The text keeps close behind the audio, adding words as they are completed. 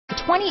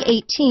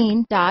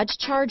2018 Dodge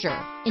Charger.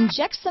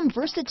 Inject some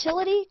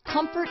versatility,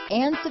 comfort,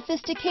 and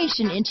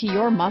sophistication into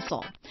your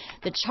muscle.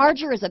 The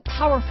Charger is a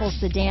powerful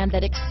sedan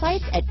that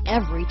excites at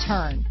every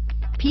turn.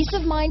 Peace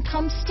of mind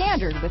comes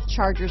standard with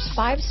Charger's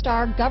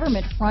 5-star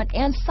government front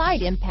and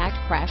side impact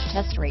crash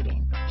test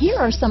rating. Here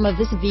are some of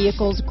this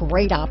vehicle's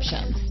great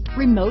options: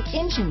 remote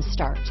engine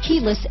start,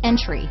 keyless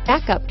entry,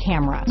 backup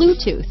camera,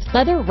 Bluetooth,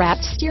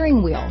 leather-wrapped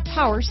steering wheel,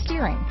 power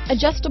steering,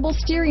 adjustable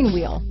steering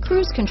wheel,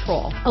 cruise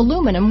control,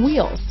 aluminum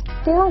wheels,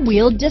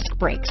 4-wheel disc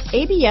brakes,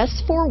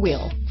 ABS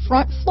 4-wheel,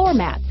 front floor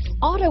mats,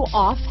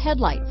 auto-off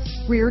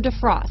headlights, rear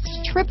defrost,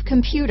 trip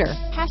computer,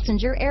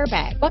 passenger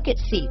airbag, bucket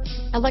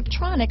seats,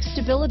 electronic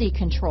stability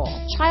control,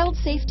 child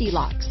safety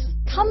locks.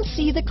 Come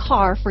see the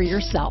car for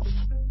yourself.